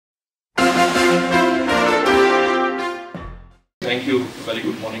Thank you. Very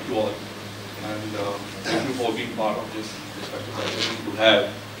good morning to all, and thank you for being part of this discussion that we're going to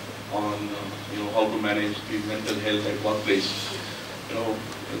have on how to manage the mental health at workplace. You know,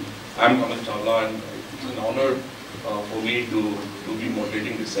 I'm Kamal Chawla, and it's an honor for me to be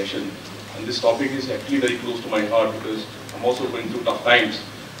moderating this session. And this topic is actually very close to my heart because I'm also going through tough times,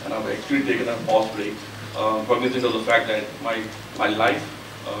 and I've actually taken a pause break, cognizant of the fact that my life,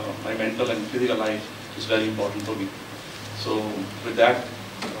 my mental and physical life is very important for me. So with that,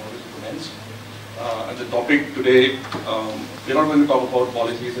 this commence. And the topic today, we're not going to talk about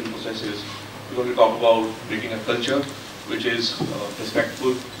policies and processes. We're going to talk about making a culture which is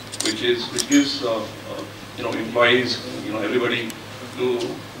respectful, which gives employees, everybody to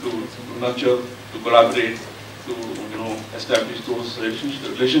nurture, to collaborate, to establish those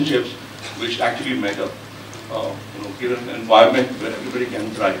relationships which actually matter. Give an environment where everybody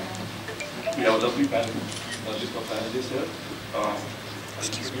can thrive. We have a lovely panel. List of panelists here. I'll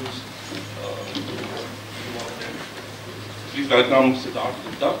introduce please welcome Siddharth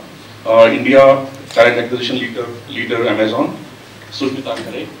Gupta, India Talent Acquisition Leader Amazon, Sushmita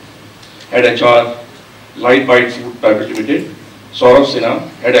Khare, Head HR, Light Bite Food Private Limited, Saurav Sinha,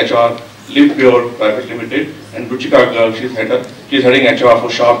 Head HR, Live Pure Private Limited, and Ruchika Garg, she's heading HR for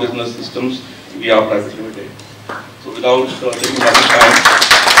Sharp Business Systems India Private Limited. So without taking much time,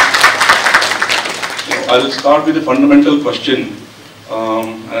 I will start with a fundamental question,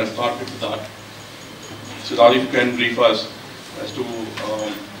 and I'll start with Siddharth. Siddharth, if you can brief us as to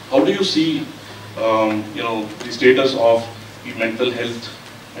how do you see, the status of the mental health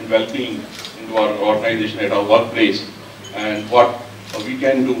and well-being into our organization at our workplace, and what we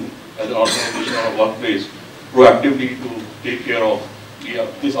can do as an organization or a workplace proactively to take care of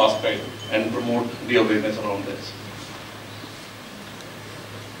this aspect and promote the awareness around this.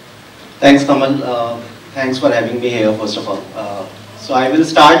 Thanks, Kamal. Thanks for having me here, first of all. So I will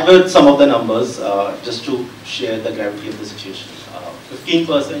start with some of the numbers, just to share the gravity of the situation.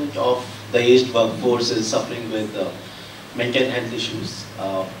 15% of the aged workforce is suffering with mental health issues.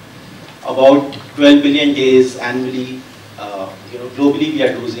 About 12 billion days annually, globally we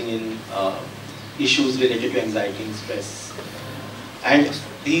are losing in issues related to anxiety and stress. And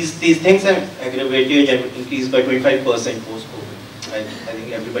these things have aggravated and increased by 25% post-COVID. I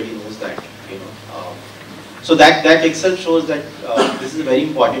think everybody knows that. So that itself shows that this is a very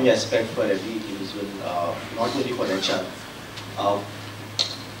important aspect for every individual, not only for HR.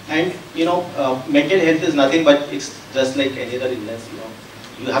 Mental health is nothing but it's just like any other illness.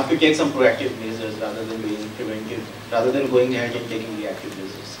 You have to take some proactive measures rather than being preventive, rather than going ahead and taking reactive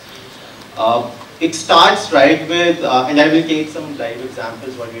measures. It starts right with, and I will take some live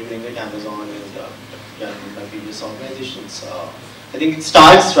examples what we're doing at Amazon and my previous organizations. I think it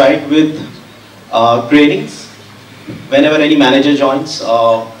starts right with trainings. Whenever any manager joins,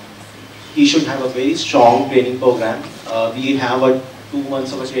 he should have a very strong training program. We have a 2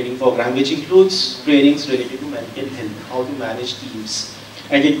 months of a training program which includes trainings related to mental health, how to manage teams,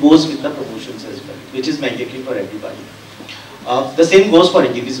 and it goes with the promotions as well, which is mandatory for everybody. The same goes for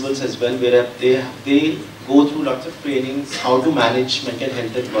individuals as well, where they go through lots of trainings, how to manage mental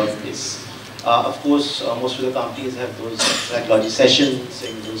health at workplace. Of course, most of the companies have those psychology sessions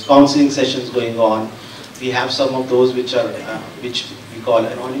and those counseling sessions going on. We have some of those which we call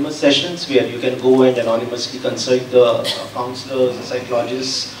anonymous sessions, where you can go and anonymously consult the counselors, the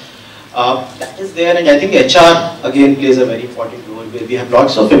psychologists. That is there, and I think HR again plays a very important role, where we have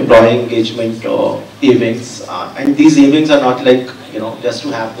lots of employee engagement events, and these events are not like just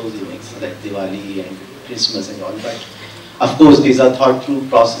to have those events like Diwali and Christmas and all, but of course, these are thought through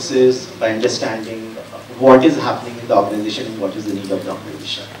processes by understanding what is happening in the organization and what is the need of the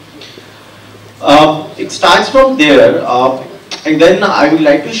organization. It starts from there, and then I would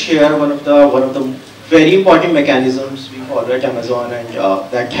like to share one of the very important mechanisms we follow at Amazon, and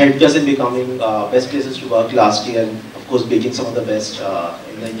that helped us in becoming best places to work last year, and of course beating some of the best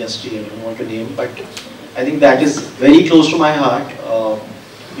in the industry. I don't want to name, but I think that is very close to my heart.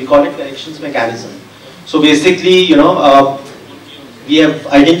 We call it corrections mechanism. So basically, we have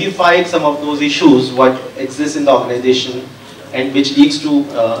identified some of those issues what exists in the organization and which leads to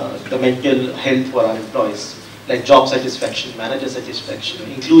the mental health for our employees, like job satisfaction, manager satisfaction,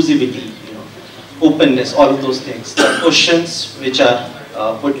 inclusivity, openness, all of those things. The questions which are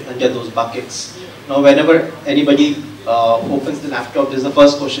put under those buckets. Now, whenever anybody opens the laptop, this is the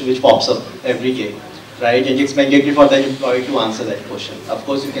first question which pops up every day. Right, and it's mandatory for the employee to answer that question. Of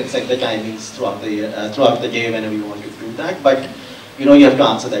course, you can set the timings throughout the year, throughout the day whenever you want to do that, but you have to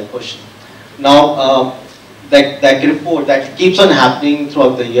answer that question. Now, that report that keeps on happening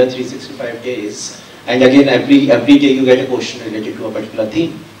throughout the year, 365 days, And again, every day you get a question related to a particular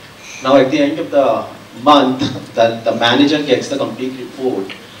theme. Now at the end of the month, the manager gets the complete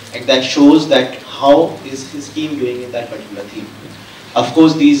report, and that shows that how is his team doing in that particular theme. Of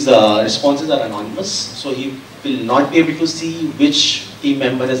course, these responses are anonymous, so he will not be able to see which team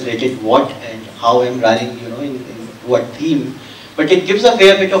member has rated what and how I'm running, in what theme. But it gives a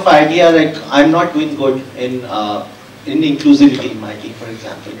fair bit of idea, like I'm not doing good in inclusivity in my team, for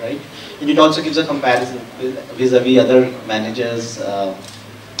example, right? And it also gives a comparison vis-a-vis other managers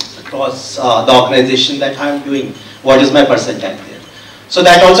across the organization that I'm doing. What is my percentile there? So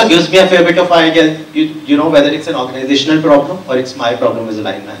that also gives me a fair bit of idea, whether it's an organizational problem or it's my problem as a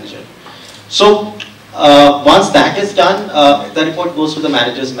line manager. So once that is done, the report goes to the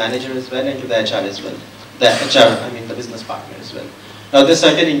manager's manager as well and to the HR as well. The HR, I mean the business partner as well. Now there's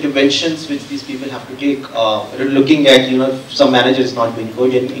certain interventions which these people have to take, looking at, some manager is not doing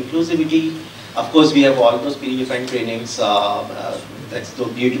good in inclusivity. Of course, we have all those predefined trainings, that's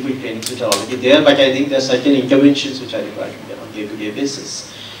those beautiful trainings which are already there, but I think there are certain interventions which are required to be on a day-to-day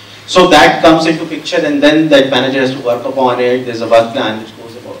basis. So that comes into picture, and then that manager has to work upon it. There's a work plan which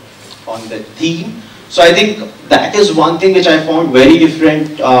goes about on the theme. So I think that is one thing which I found very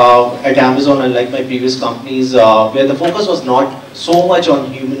different at Amazon, unlike my previous companies, where the focus was not so much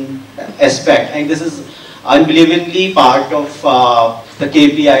on human aspect. And this is unbelievably part of the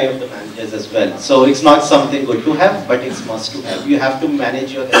KPI of the managers as well. So it's not something good to have, but it's must to have. You have to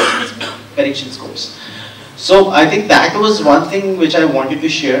manage your correction scores. So I think that was one thing which I wanted to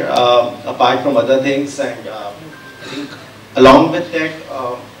share, apart from other things. And I think along with that,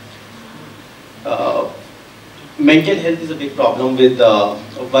 mental health is a big problem with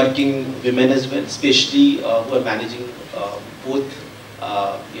working women as well, especially who are managing both,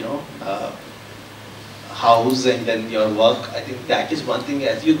 house and then your work. I think that is one thing.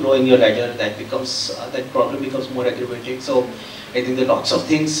 As you grow in your ladder, that becomes that problem becomes more aggravating. So I think there are lots of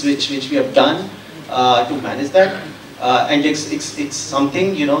things which we have done to manage that, and it's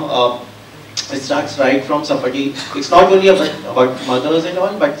something it starts right from somebody. It's not only about mothers and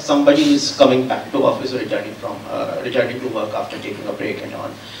all, but somebody who is coming back to office or returning to work after taking a break and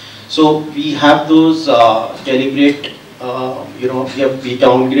all. So we have those deliberate, we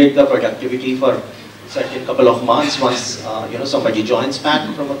downgrade the productivity for certain couple of months once somebody joins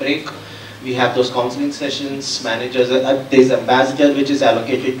back from a break. We have those counseling sessions. Managers, there's ambassador which is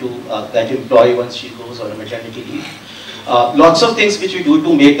allocated to that employee once she goes on a maternity leave. Lots of things which we do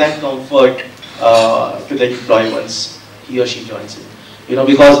to make that comfort to the employee once he or she joins in.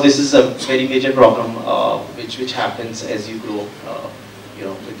 Because this is a very major problem which happens as you grow,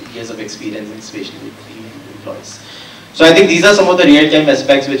 with years of experience, and especially with female employees. So I think these are some of the real-time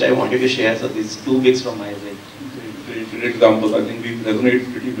aspects which I wanted to share. So these 2 weeks from my side. Great examples. I think we resonate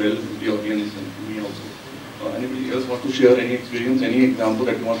pretty well with the audience and me also. Anybody else want to share any experience, any example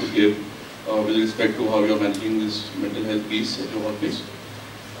that you want to give with respect to how you're managing this mental health piece at your workplace?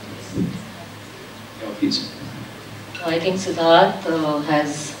 Yeah, please. I think Siddharth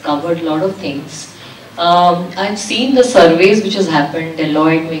has covered a lot of things. I've seen the surveys which has happened,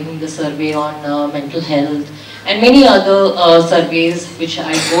 Deloitte making the survey on mental health, and many other surveys which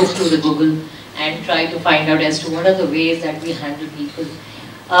I go through the Google and try to find out as to what are the ways that we handle people.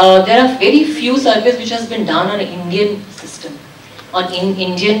 There are very few surveys which has been done on an Indian system, on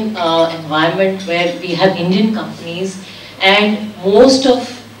Indian environment where we have Indian companies, and most of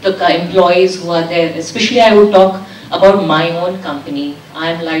the employees who are there, especially I would talk about my own company.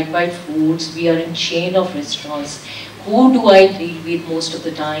 I'm Lightbite Foods, we are in chain of restaurants. Who do I deal with most of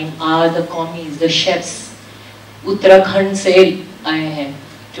the time are the commis, the chefs. Uttarakhand se aaye hain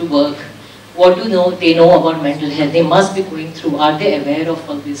to work. What do they know about mental health? They must be going through. Are they aware of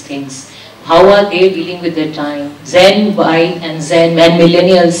all these things? How are they dealing with their time? Zen Y and Zen and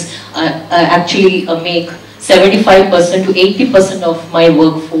millennials actually make 75% to 80% of my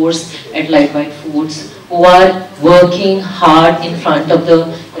workforce at Lightbite Foods, who are working hard in front of the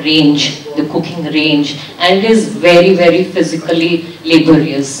range, the cooking range, and it is very, very physically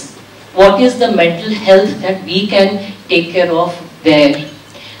laborious. What is the mental health that we can take care of there?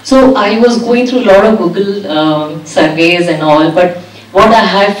 So I was going through a lot of Google surveys and all, but what I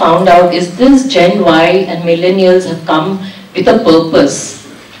have found out is this Gen Y and millennials have come with a purpose.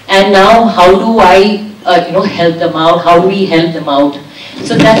 And now how do I help them out? How do we help them out?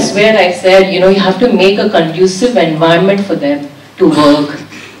 So that's where I said, you have to make a conducive environment for them to work.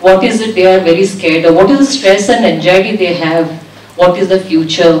 What is it they are very scared of? What is the stress and anxiety they have? What is the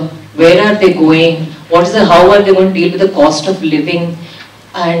future? Where are they going? How are they going to deal with the cost of living?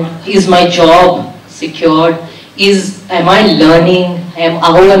 And is my job secured? Am I learning?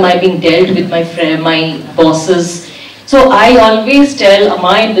 how am I being dealt with my bosses. So I always tell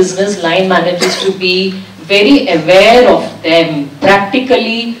my business line managers to be very aware of them.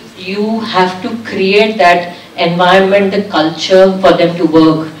 Practically, you have to create that environment, the culture for them to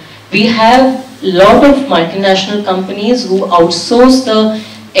work. We have a lot of multinational companies who outsource the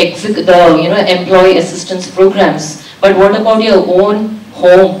employee assistance programs. But what about your own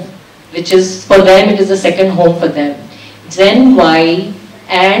home, which is, for them, it is a second home for them. Gen Y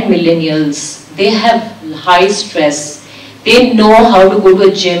and millennials, they have high stress. They know how to go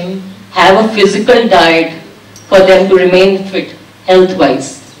to a gym, have a physical diet for them to remain fit,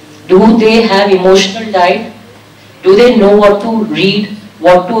 health-wise. Do they have emotional diet? Do they know what to read,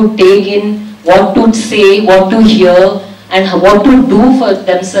 what to take in, what to say, what to hear, and what to do for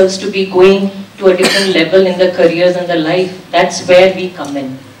themselves to be going to a different level in their careers and their life? That's where we come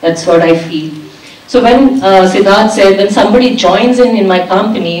in. That's what I feel. So when Siddharth said, when somebody joins in my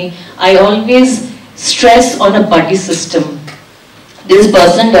company, I always stress on a buddy system. This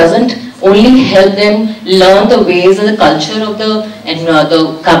person doesn't only help them learn the ways and the culture of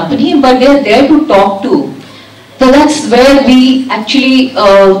the company, but they're there to talk to. So that's where we actually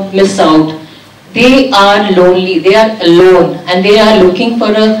miss out. They are lonely, they are alone, and they are looking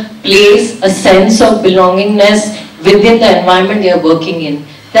for a place, a sense of belongingness within the environment they are working in.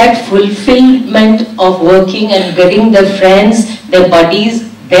 That fulfillment of working and getting their friends, their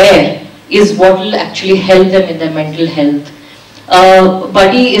buddies there is what will actually help them in their mental health.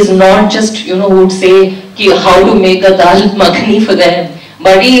 Buddy is not just, who would say how to make a dal makhani for them.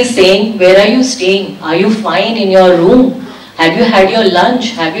 Buddy is saying, where are you staying? Are you fine in your room? Have you had your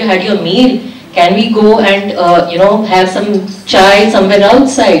lunch? Have you had your meal? Can we go and have some chai somewhere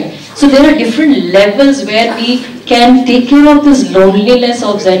outside? So there are different levels where we can take care of this loneliness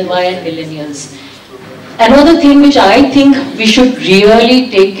of Gen Y and millennials. Another thing which I think we should really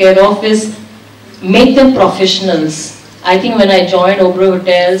take care of is make them professionals. I think when I joined Oberoi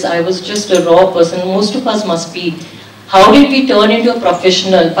Hotels, I was just a raw person. Most of us must be. How did we turn into a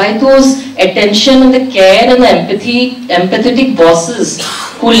professional? By those attention and the care and the empathetic bosses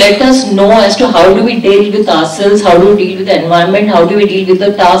who let us know as to how do we deal with ourselves, how do we deal with the environment, how do we deal with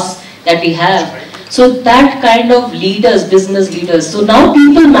the tasks that we have. So that kind of leaders, business leaders. So now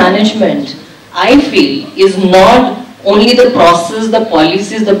people management, I feel, is not only the process, the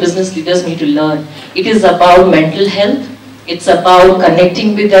policies the business leaders need to learn. It is about mental health. It's about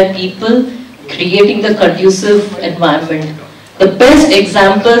connecting with their people, creating the conducive environment. The best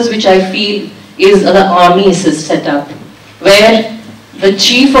examples which I feel is the army setup, where the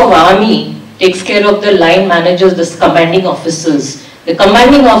chief of army takes care of the line managers, the commanding officers. The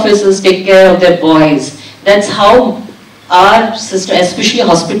commanding officers take care of their boys. That's how our system, especially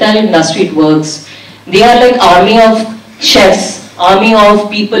hospitality industry, it works. They are like army of chefs, army of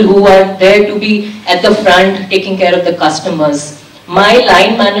people who are there to be at the front taking care of the customers. My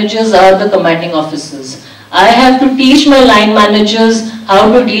line managers are the commanding officers. I have to teach my line managers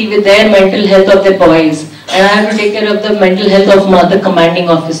how to deal with their mental health of their boys, and I have to take care of the mental health of the commanding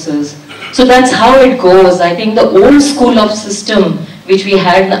officers. So that's how it goes. I think the old school of system which we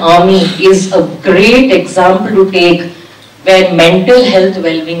had in the army is a great example to take where mental health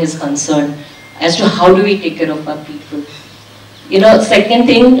well-being is concerned as to how do we take care of our people. Second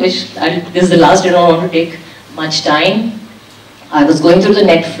thing, this is the last, I don't want to take much time. I was going through the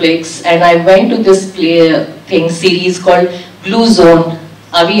Netflix and I went to this series called Blue Zone.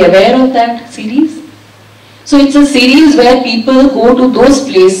 Are we aware of that series? So it's a series where people go to those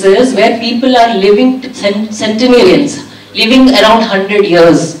places where people are living centenarians, living around 100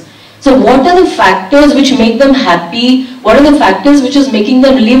 years. So what are the factors which make them happy? What are the factors which is making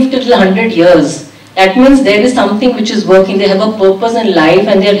them live till 100 years? That means there is something which is working. They have a purpose in life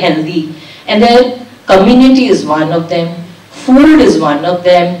and they're healthy. And their community is one of them. Food is one of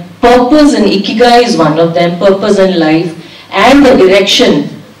them. Purpose and ikigai is one of them. Purpose in life. And the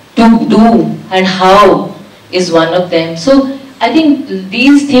direction to do and how is one of them. So I think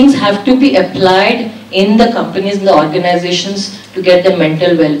these things have to be applied in the companies, in the organizations to get the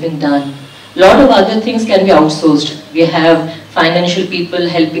mental well-being done. A lot of other things can be outsourced. We have financial people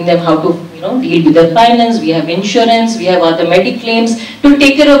helping them how to deal with their finance. We have insurance. We have other mediclaims to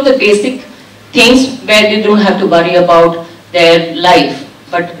take care of the basic things where they don't have to worry about their life.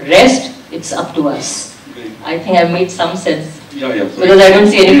 But rest, it's up to us. Great. I think I've made some sense. Yeah. Because I don't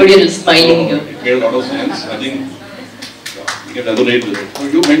see anybody else smiling here. It made a lot of sense. I think we can resonate with it. So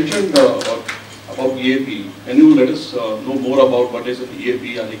you mentioned about EAP. Can you let us know more about what is an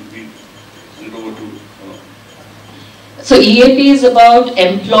EAP? I think we send it over to. So EAP is about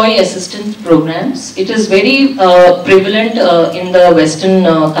employee assistance programs. It is very prevalent in the Western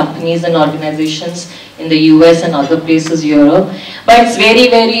companies and organizations in the US and other places, Europe. But it's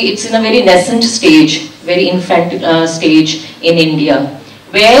it's in a very nascent stage, very infant stage in India,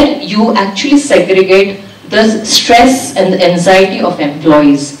 where you actually segregate the stress and the anxiety of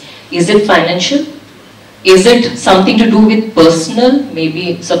employees. Is it financial? Is it something to do with personal,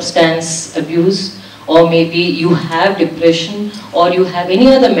 maybe substance abuse, or maybe you have depression, or you have any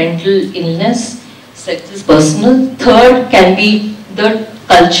other mental illness? Sex is personal. Third can be the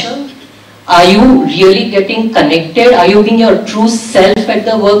culture. Are you really getting connected? Are you being your true self at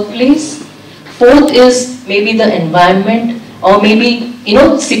the workplace? Fourth is maybe the environment, or maybe,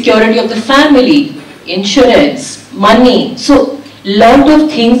 security of the family, insurance, money. So lot of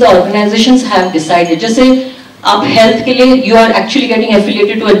things the organizations have decided. Just say, up health ke liye, you are actually getting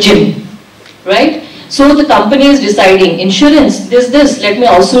affiliated to a gym, right? So the company is deciding, insurance, this, let me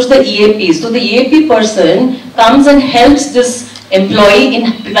outsource the EAP. So the EAP person comes and helps this employee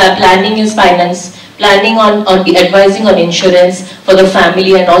in planning his finance, planning on advising on insurance for the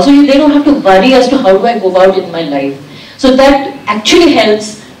family, and also they don't have to worry as to how do I go about in my life. So that actually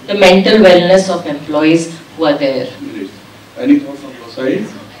helps the mental wellness of employees who are there. Any thoughts on your side?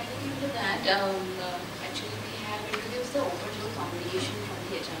 To that, actually we have introduced the open door communication from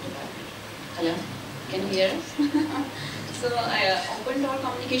the HR department. Hello, can you hear us? So open door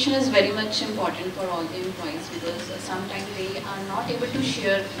communication is very much important for all the employees, because sometimes they are not able to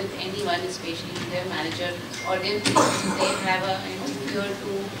share with anyone, especially their manager or their peers. They have a fear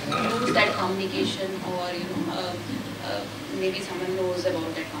to lose that communication, or maybe someone knows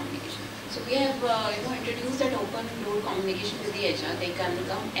about that communication. So we have introduced that open door communication with the HR. They can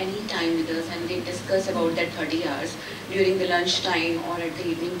come any time with us and they discuss about that 30 hours during the lunch time or at the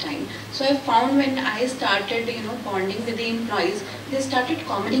evening time. So I found when I started bonding with the employees, they started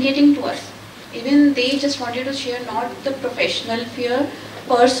communicating to us. Even they just wanted to share not the professional fear,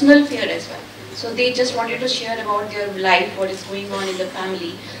 personal fear as well. So they just wanted to share about their life, what is going on in the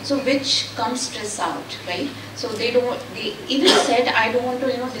family. So which comes stress out, right? So they even said, I don't want to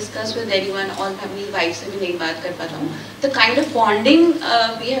discuss with anyone, all family wives se bhi nahi baat kar pata hu. The kind of bonding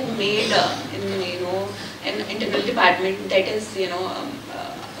we have made in an internal department, that is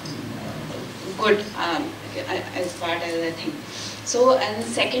good as far as I think. So, and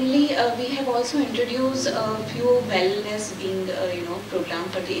secondly, we have also introduced a few wellness being program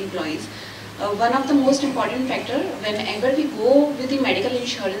for the employees. One of the most important factor, whenever we go with the medical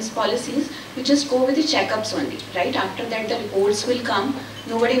insurance policies, we just go with the checkups only, right? After that the reports will come,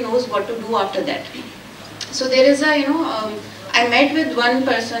 nobody knows what to do after that. So there is a, I met with one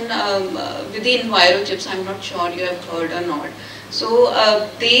person with the EnviroChips, I'm not sure you have heard or not. So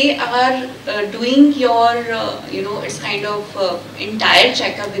they are doing your, it's kind of entire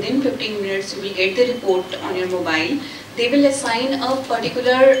checkup. Within 15 minutes you will get the report on your mobile. They will assign a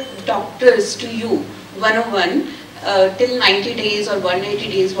particular doctors to you, one-on-one, till 90 days or 180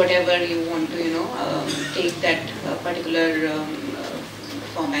 days, whatever you want to, take that particular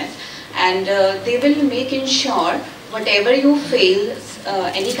format. And they will make sure whatever you feel,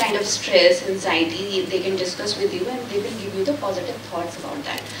 any kind of stress, anxiety, they can discuss with you and they will give you the positive thoughts about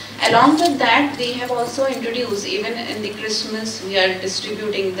that. Along with that, we have also introduced, even in the Christmas, we are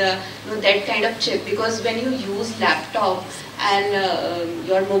distributing the that kind of chip, because when you use laptop and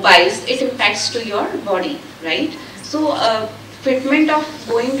your mobiles, it impacts to your body, right? So fitment of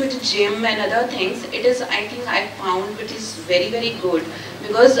going to the gym and other things, it is, I think I found it is very, very good,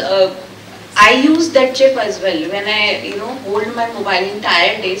 because I use that chip as well. When I hold my mobile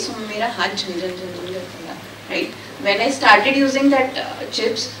entire day, so mera haath jhan karta, right? When I started using that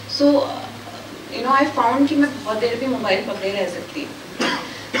chips, so I found कि मैं बहुत देर भी mobile पकड़े रह सकती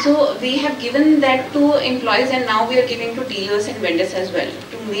हूँ. So we have given that to employees, and now we are giving to dealers and vendors as well,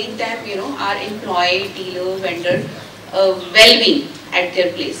 to make them our employee, dealer, vendor well-being at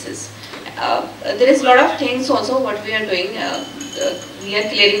their places. There is a lot of things also what we are doing. We are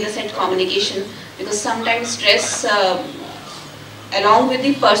clearing the set communication, because sometimes stress along with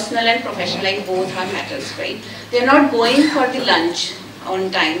the personal and professional, like both are matters, right? They are not going for the lunch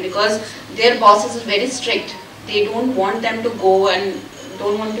on time because their bosses are very strict. They don't want them to go and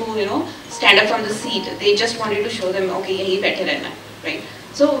don't want to stand up from the seat. They just wanted to show them, okay, yahi baithe rehna, right?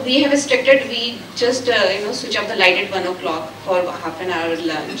 So we have restricted, we just switch off the light at 1 o'clock for half an hour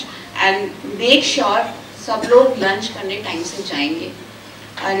lunch, and make sure सब लोग lunch करने time से जाएंगे,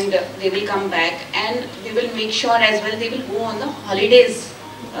 and they will come back, and we will make sure as well they will go on the holidays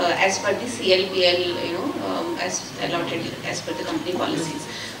as per the CLPL as allotted as per the company policies.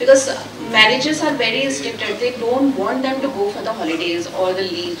 Because managers are very strict, they don't want them to go for the holidays or the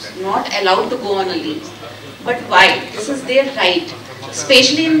leaves, not allowed to go on a leave. But why? This is their right.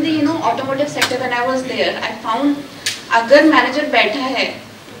 Especially in the automotive sector, when I was there, I found अगर manager बैठा है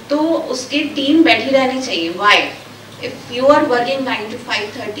तो उसकी team बैठी रहनी चाहिए. Why? If you are working 9 to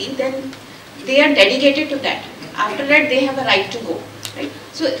 5:30, then they are dedicated to that. After that, they have a right to go. Right?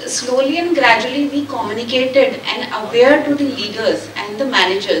 So slowly and gradually, we communicated and aware to the leaders and the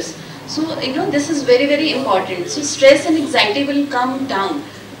managers. So this is very, very important. So stress and anxiety will come down.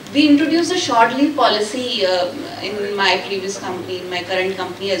 We introduced a short leave policy in my previous company, in my current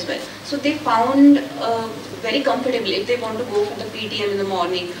company as well. So they found very comfortable if they want to go for the PTM in the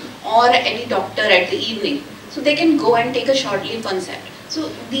morning or any doctor at the evening. So they can go and take a short leave concept. So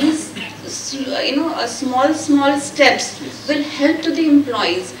these, small steps will help to the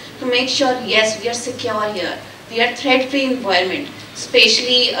employees to make sure, yes, we are secure here. We are threat-free environment,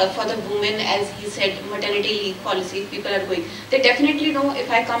 especially for the women, as he said, maternity leave policy, people are going. They definitely know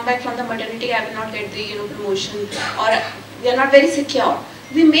if I come back from the maternity, I will not get the promotion, or we are not very secure.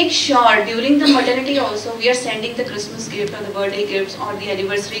 We make sure during the maternity also, we are sending the Christmas gift or the birthday gifts or the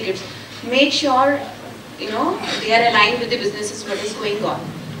anniversary gifts. Make sure they are aligned with the businesses, what is going on.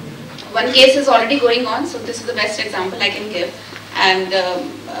 One case is already going on, so this is the best example I can give. And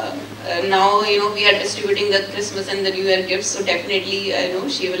now, we are distributing the Christmas and the New Year gifts, so definitely,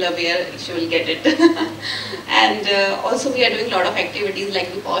 she will get it. And also we are doing a lot of activities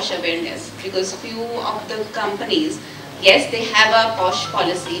like the POSH awareness, because few of the companies, yes, they have a POSH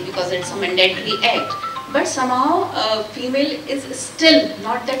policy because it's a mandatory act, but somehow female is still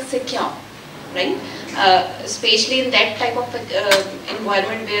not that secure, right? Especially in that type of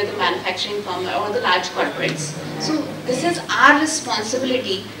environment where the manufacturing firm or the large corporates. So this is our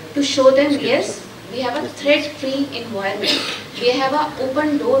responsibility to show them, yes, we have a threat-free environment. We have an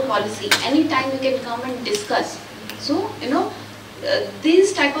open door policy. Anytime you can come and discuss. So,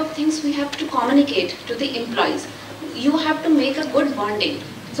 these type of things we have to communicate to the employees. You have to make a good bonding.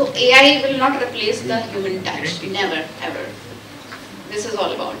 So AI will not replace the human touch. Never, ever. This is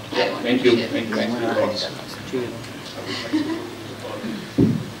all about. Thank you. Thank you.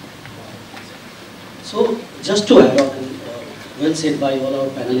 So, just to add on, well said by all our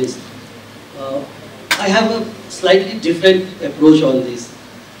panelists, I have a slightly different approach on this.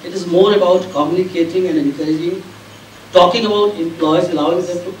 It is more about communicating and encouraging, talking about employees, allowing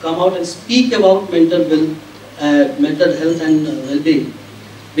them to come out and speak about mental health and well-being.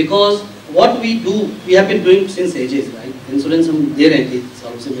 Because what we do, we have been doing since ages, right? Insurance hum de rahe hain,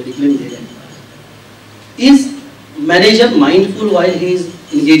 सबसे medical de rahe hain. Is manager mindful while he is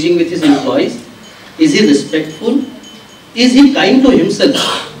engaging with his employees? Is he respectful? Is he kind to himself?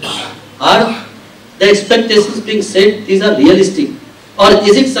 Are the expectations being set, these are realistic? Or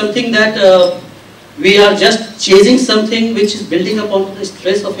is it something that we are just chasing something which is building upon the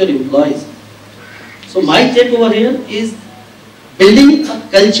stress of your employees? So my take over here is building a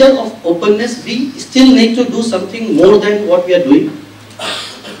culture of openness. We still need to do something more than what we are doing.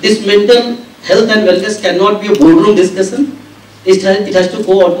 This mental health and wellness cannot be a boardroom discussion. It has to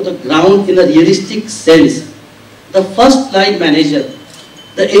go onto the ground in a realistic sense. The first line manager,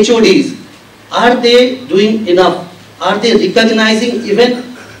 the HODs, are they doing enough? Are they recognizing,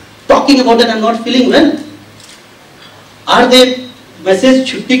 even talking about that I'm not feeling well? Are they message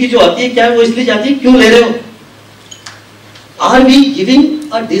छुट्टी की जो आती है क्या वो इसलिए जाती है क्यों ले रहे हो? Are we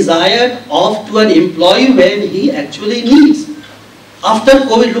giving a desired off to an employee when he actually needs? After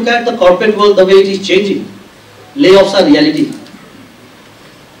COVID, look at the corporate world, the way it is changing. Layoffs are reality.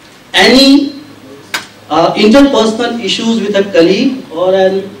 Any interpersonal issues with a colleague or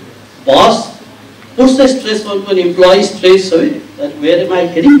a boss puts the stress on an employee straight away. That where am I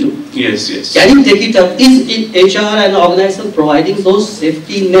heading to? Yes, yes. Can you take it up? Is in HR and organization providing those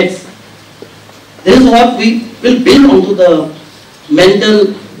safety nets? This is what we will build onto the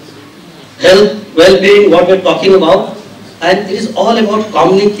mental health, well-being, what we are talking about. And it is all about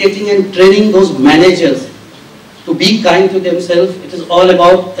communicating and training those managers to be kind to themselves. It is all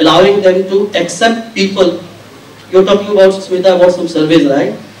about allowing them to accept people. You're talking about, Smita, about some surveys,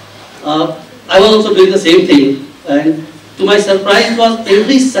 right? I was also doing the same thing. And to my surprise, it was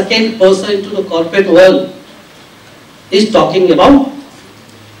every second person into the corporate world is talking about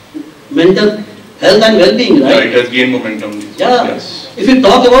mental health and well-being, right? Yeah, it has gained momentum. Yeah. Yes. If you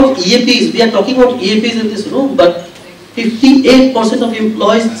talk about EAPs, we are talking about EAPs in this room, but 58% of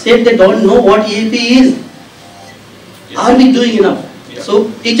employees said they don't know what EAP is. Yes. Are we doing enough? Yeah.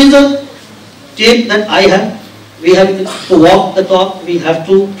 So it is a take that I have. we have to walk the talk, we have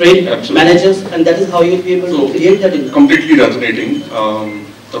to train Absolutely. managers, and that is how you will be able So, to create that income. completely resonating.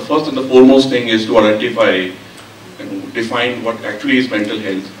 The first and the foremost thing is to identify and define what actually is mental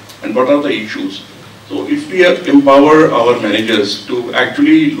health and what are the issues. So if we empower our managers to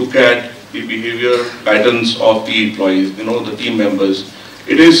actually look at the behavior patterns of the employees, the team members,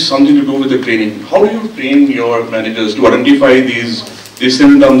 it is something to do with the training. How do you train your managers to identify these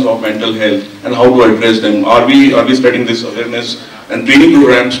symptoms of mental health and how to address them? Are we spreading this awareness and training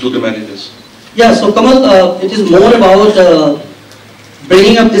programs to the managers? Yeah, so Kamal, it is more about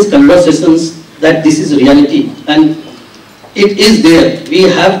bringing up these conversations that this is reality and it is there. We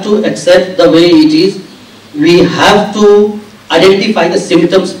have to accept the way it is. We have to identify the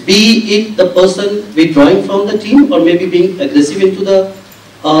symptoms, be it the person withdrawing from the team or maybe being aggressive into the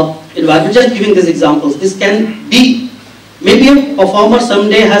environment. Just giving these examples. This can be, maybe a performer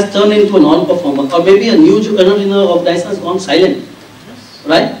someday has turned into a non-performer, or maybe a new joiner in an organization has gone silent,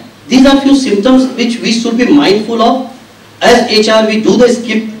 right? These are few symptoms which we should be mindful of. As HR, we do the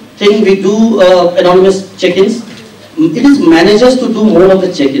skip thing, we do anonymous check-ins. It is managers to do more of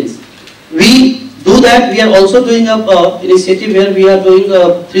the check-ins. We do that. We are also doing a initiative where we are doing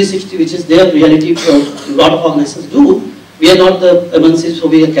a 360, which is their reality. A lot of organizations do. We are not the MNCs, so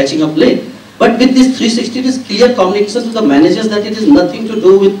we are catching up late. But with this 360, it is clear communication to the managers that it is nothing to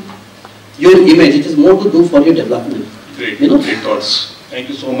do with your image. It is more to do for your development. Great, great thoughts. Thank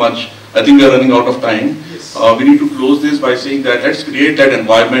you so much. I think we are running out of time. Yes. We need to close this by saying that let's create that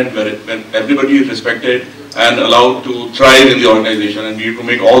environment where everybody is respected and allowed to thrive in the organization, and we need to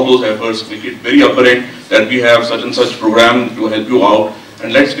make all those efforts, make it very apparent that we have such and such program to help you out,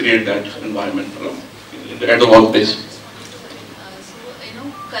 and let's create that environment at the workplace.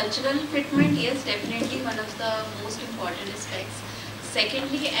 Cultural fitment is definitely one of the most important aspects.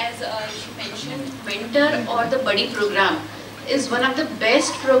 Secondly, as she mentioned, mentor or the buddy program is one of the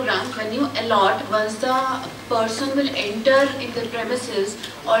best programs when you allot once the person will enter in the premises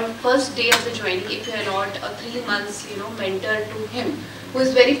or first day of the joining. If you allot a 3 months mentor to him who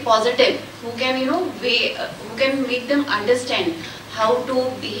is very positive, who can who can make them understand how to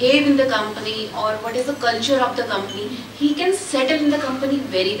behave in the company or what is the culture of the company, he can settle in the company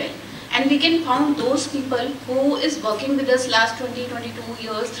very well. And we can found those people who is working with us last 20, 22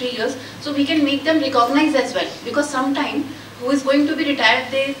 years, 3 years, so we can make them recognize as well. Because sometime who is going to be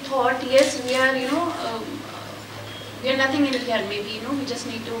retired, they thought, yes, we are, we are nothing in here, maybe, we just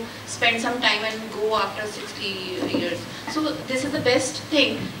need to spend some time and go after 60 years. So this is the best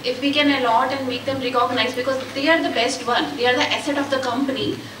thing, if we can allot and make them recognize, because they are the best one, they are the asset of the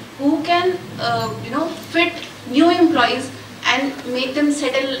company, who can, fit new employees and make them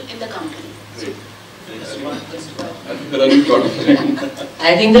settle in the company. Great.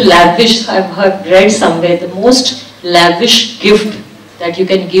 I think the lavish, I've read somewhere, the most lavish gift that you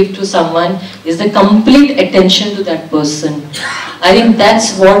can give to someone is the complete attention to that person. I think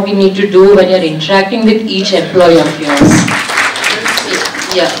that's what we need to do when you're interacting with each employee of yours.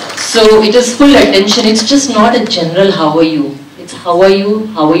 Yeah, so it is full attention. It's just not a general how are you. It's how are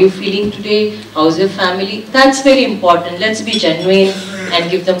you feeling today, how's your family. That's very important. Let's be genuine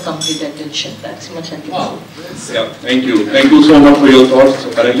and give them complete attention. That's much I can say. Yeah, thank you. Thank you so much for your thoughts,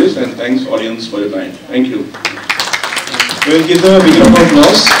 panelists, and thanks audience for your time. Thank you. We'll give them a big round of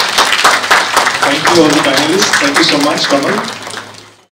applause. Thank you all the panelists. Thank you so much, Kamal.